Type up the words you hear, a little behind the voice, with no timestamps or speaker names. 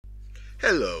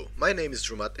Hello, my name is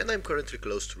Drewmatth and I'm currently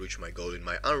close to reach my goal in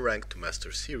my unranked to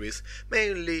master series,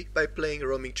 mainly by playing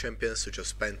roaming champions such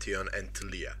as Pantheon and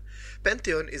Talia.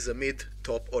 Pantheon is a mid,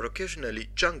 top or occasionally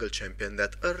jungle champion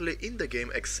that early in the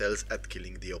game excels at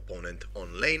killing the opponent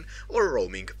on lane or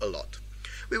roaming a lot.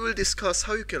 We will discuss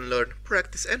how you can learn,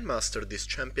 practice and master this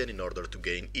champion in order to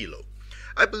gain elo.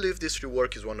 I believe this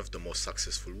rework is one of the most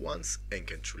successful ones and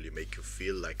can truly make you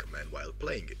feel like a man while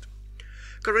playing it.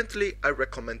 Currently, I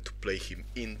recommend to play him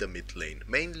in the mid lane,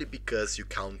 mainly because you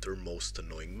counter most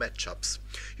annoying matchups.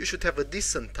 You should have a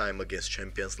decent time against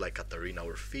champions like Katarina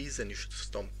or Fizz, and you should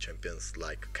stomp champions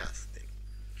like Casting.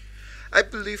 I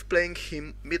believe playing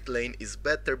him mid lane is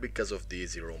better because of the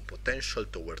easy roam potential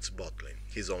towards bot lane.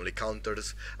 His only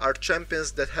counters are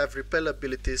champions that have repel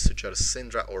abilities such as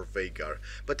Syndra or Veigar,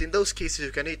 but in those cases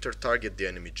you can either target the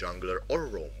enemy jungler or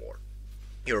roam more.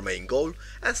 Your main goal,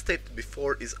 as stated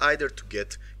before, is either to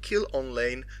get kill on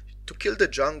lane, to kill the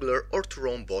jungler, or to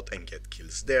roam bot and get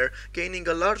kills there, gaining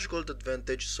a large gold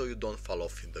advantage so you don't fall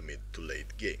off in the mid to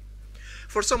late game.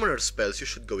 For summoner spells you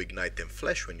should go Ignite and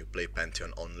Flash when you play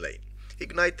Pantheon on lane.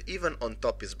 Ignite even on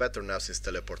top is better now since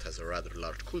Teleport has a rather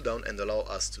large cooldown and allow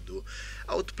us to do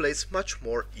outplays much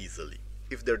more easily.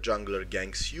 If their jungler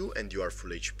ganks you and you are full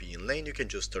HP in lane, you can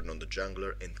just turn on the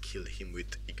jungler and kill him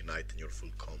with Ignite and your full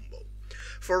combo.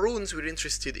 For runes, we're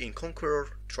interested in Conqueror,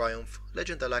 Triumph,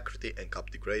 Legend Alacrity and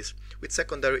Cup de Grace, with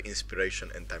secondary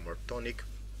Inspiration and Time Warp Tonic,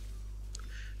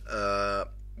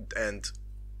 and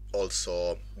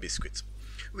also Biscuits.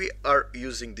 We are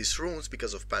using these runes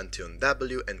because of Pantheon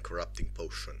W and Corrupting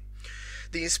Potion.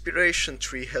 The Inspiration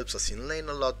tree helps us in lane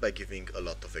a lot by giving a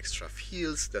lot of extra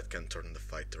heals that can turn the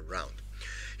fight around.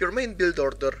 Your main build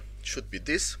order should be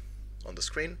this on the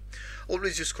screen.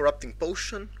 Always use Corrupting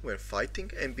Potion when fighting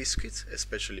and Biscuits,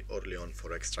 especially early on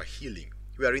for extra healing.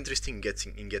 We are interested in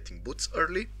getting boots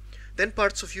early, then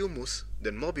parts of Humus,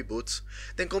 then Moby boots,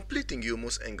 then completing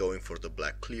Humus and going for the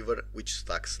Black Cleaver, which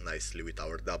stacks nicely with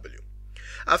our W.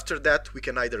 After that we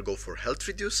can either go for health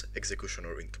reduce,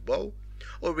 Executioner into bow,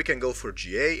 or we can go for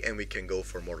GA and we can go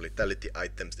for more lethality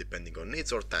items depending on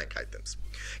needs or tank items.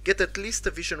 Get at least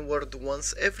a vision ward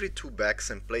once every 2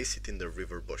 backs and place it in the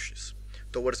river bushes,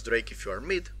 towards Drake if you are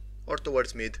mid, or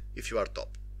towards mid if you are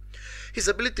top. His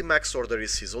ability max order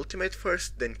is his ultimate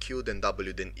first, then Q, then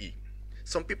W, then E.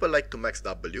 Some people like to max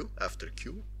W after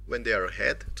Q when they are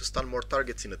ahead to stun more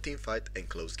targets in a teamfight and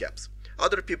close gaps.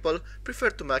 Other people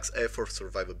prefer to max E for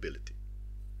survivability.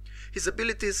 His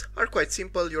abilities are quite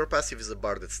simple. Your passive is a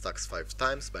bar that stacks 5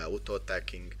 times by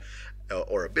auto-attacking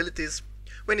or abilities.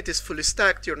 When it is fully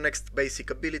stacked, your next basic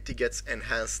ability gets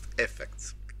enhanced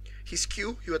effects. His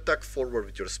Q, you attack forward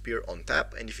with your spear on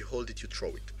tap, and if you hold it, you throw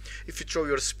it. If you throw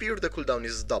your spear, the cooldown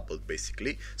is doubled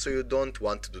basically, so you don't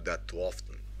want to do that too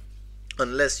often.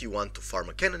 Unless you want to farm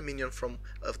a cannon minion from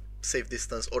a safe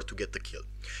distance or to get a kill.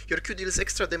 Your Q deals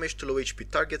extra damage to low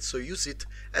HP targets, so use it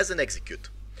as an execute.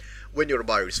 When your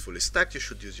bar is fully stacked, you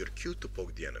should use your Q to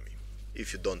poke the enemy,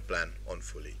 if you don't plan on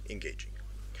fully engaging.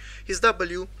 His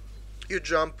W, you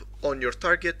jump on your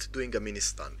target doing a mini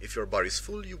stun. If your bar is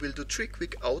full, you will do 3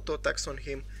 quick auto attacks on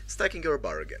him, stacking your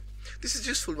bar again. This is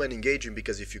useful when engaging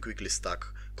because if you quickly stack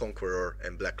Conqueror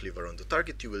and Black Cleaver on the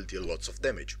target, you will deal lots of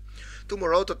damage. 2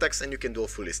 more auto attacks and you can do a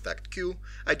fully stacked Q.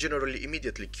 I generally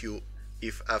immediately Q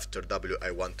if after W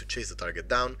I want to chase the target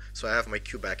down, so I have my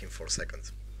Q back in 4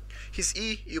 seconds. His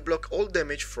E, you block all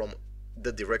damage from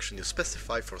the direction you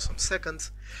specify for some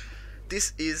seconds.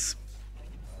 This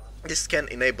can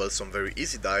enable some very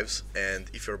easy dives, and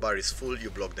if your bar is full, you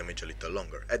block damage a little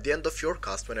longer. At the end of your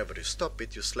cast, whenever you stop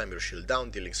it, you slam your shield down,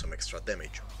 dealing some extra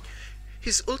damage.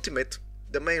 His ultimate,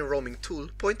 the main roaming tool,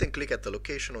 point and click at the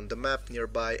location on the map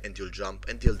nearby and you'll jump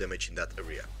and deal damage in that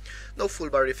area. No full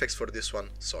bar effects for this one,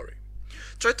 sorry.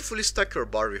 Try to fully stack your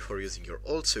bar before using your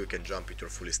ult so you can jump with your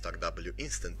fully stacked W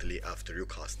instantly after you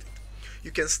cast it.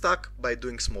 You can stack by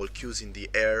doing small Qs in the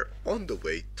air on the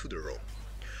way to the roam.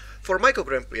 For micro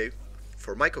gameplay,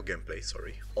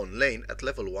 on lane at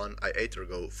level 1 I either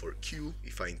go for Q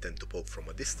if I intend to poke from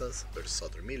a distance versus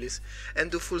other melees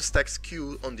and do full stacks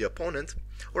Q on the opponent,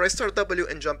 or I start W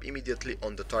and jump immediately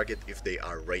on the target if they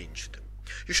are ranged.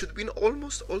 You should win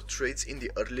almost all trades in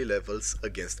the early levels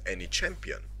against any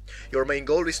champion. Your main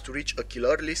goal is to reach a kill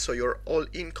early, so your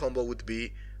all-in combo would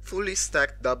be fully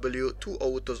stacked W, 2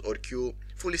 autos or Q,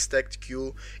 fully stacked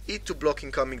Q, E to block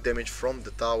incoming damage from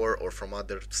the tower or from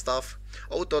other stuff,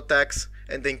 auto attacks,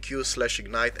 and then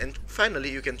Q/ignite, and finally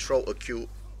you can throw a Q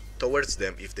towards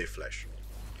them if they flash.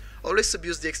 Always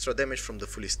abuse the extra damage from the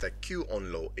fully stacked Q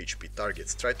on low HP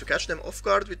targets. Try to catch them off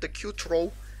guard with the Q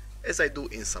throw, as I do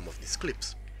in some of these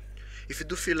clips. If you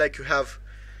do feel like you have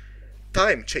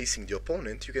time chasing the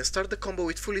opponent, you can start the combo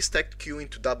with fully stacked Q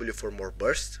into W for more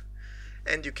burst,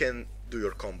 and you can do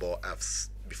your combo as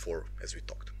before, as we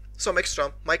talked. Some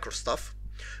extra micro stuff.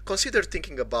 Consider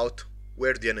thinking about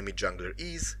where the enemy jungler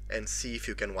is and see if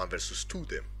you can 1 versus 2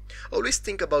 them. Always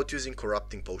think about using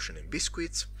Corrupting Potion and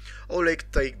Biscuits, or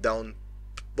like take down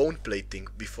Bone Plating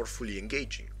before fully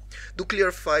engaging. Do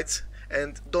clear fights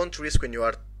and don't risk when you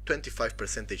are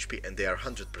 25% HP and they are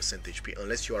 100% HP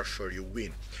unless you are sure you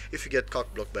win. If you get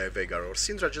cockblocked by a Veigar or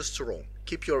Syndra, just roam.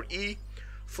 Keep your E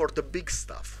for the big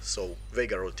stuff, so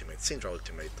Veigar ultimate, Syndra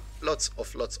ultimate, lots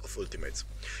of ultimates.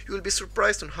 You will be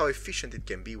surprised on how efficient it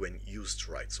can be when used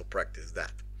right, so practice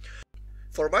that.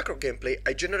 For macro gameplay,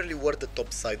 I generally wear the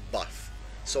top side buff,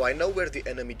 so I know where the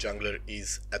enemy jungler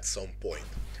is at some point.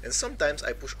 And sometimes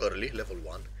I push early, level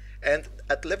 1, and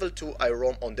at level 2 I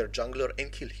roam on their jungler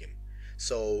and kill him.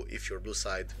 So if you're blue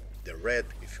side, they're red,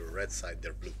 if you're red side,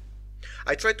 they're blue.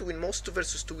 I try to win most 2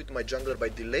 versus 2 with my jungler by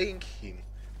delaying him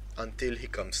until he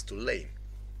comes to lane.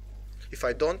 If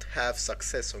I don't have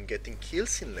success on getting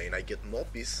kills in lane, I get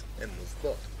mobbies and move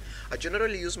bot. I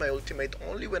generally use my ultimate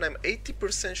only when I'm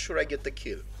 80% sure I get the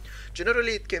kill.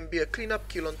 Generally it can be a cleanup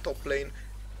kill on top lane,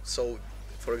 so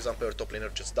for example your top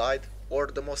laner just died, or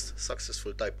the most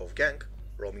successful type of gank,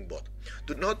 roaming bot.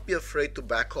 Do not be afraid to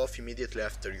back off immediately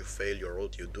after you fail your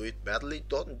ult. You do it badly,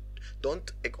 don't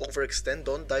overextend,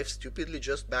 don't dive stupidly,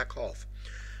 just back off.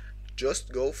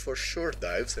 Just go for sure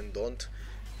dives and don't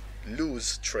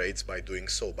lose trades by doing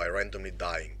so, by randomly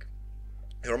dying.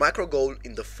 Your macro goal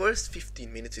in the first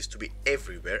 15 minutes is to be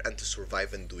everywhere and to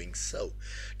survive in doing so.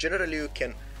 Generally you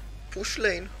can push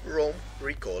lane, roam,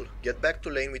 recall, get back to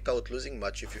lane without losing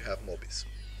much if you have mobbies.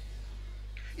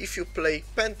 If you play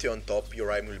Pantheon top,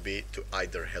 your aim will be to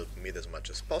either help mid as much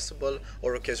as possible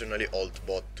or occasionally ult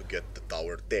bot to get the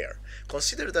tower there.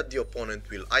 Consider that the opponent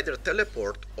will either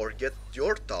teleport or get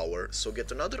your tower, so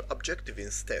get another objective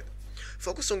instead.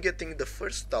 Focus on getting the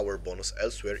first tower bonus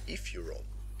elsewhere if you roam.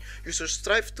 You should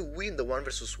strive to win the 1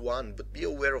 versus 1, but be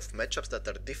aware of matchups that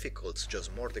are difficult, such as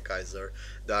Mordekaiser,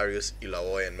 Darius,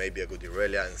 Illaoi and maybe a good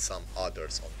Irelia and some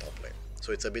others on top lane.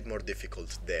 So it's a bit more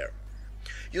difficult there.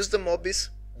 Use the mobbies.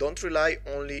 Don't rely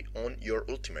only on your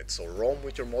ultimate, so roam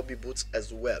with your mobby boots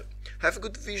as well. Have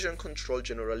good vision control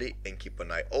generally and keep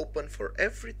an eye open for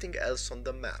everything else on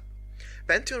the map.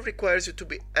 Pantheon requires you to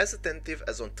be as attentive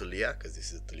as on Talia, because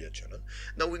this is a Talia channel,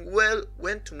 knowing well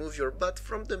when to move your butt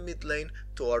from the mid lane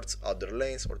towards other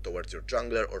lanes or towards your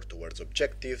jungler or towards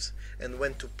objectives, and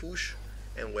when to push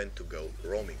and when to go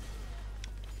roaming.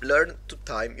 Learn to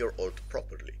time your ult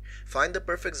properly. Find the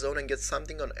perfect zone and get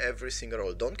something on every single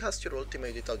ult. Don't cast your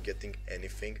ultimate without getting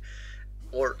anything,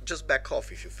 or just back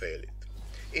off if you fail it.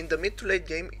 In the mid to late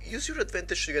game, use your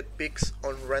advantage to get picks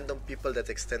on random people that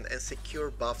extend and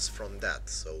secure buffs from that,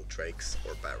 so Drakes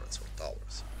or Barons or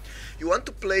Towers. You want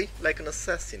to play like an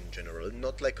assassin in general,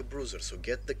 not like a bruiser, so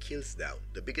get the kills down.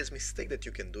 The biggest mistake that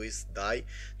you can do is die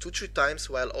 2-3 times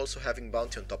while also having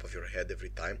bounty on top of your head every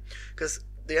time, because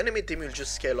the enemy team will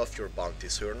just scale off your bounty,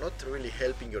 so you're not really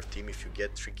helping your team if you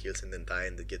get 3 kills and then die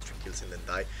and then get 3 kills and then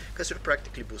die, because you're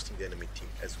practically boosting the enemy team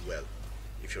as well,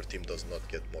 if your team does not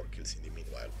get more kills in the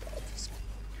meanwhile, obviously.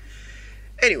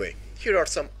 Anyway, here are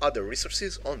some other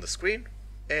resources on the screen,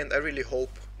 and I really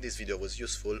hope this video was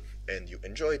useful and you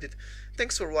enjoyed it.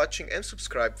 Thanks for watching and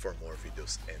subscribe for more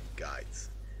videos and guides.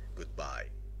 Goodbye.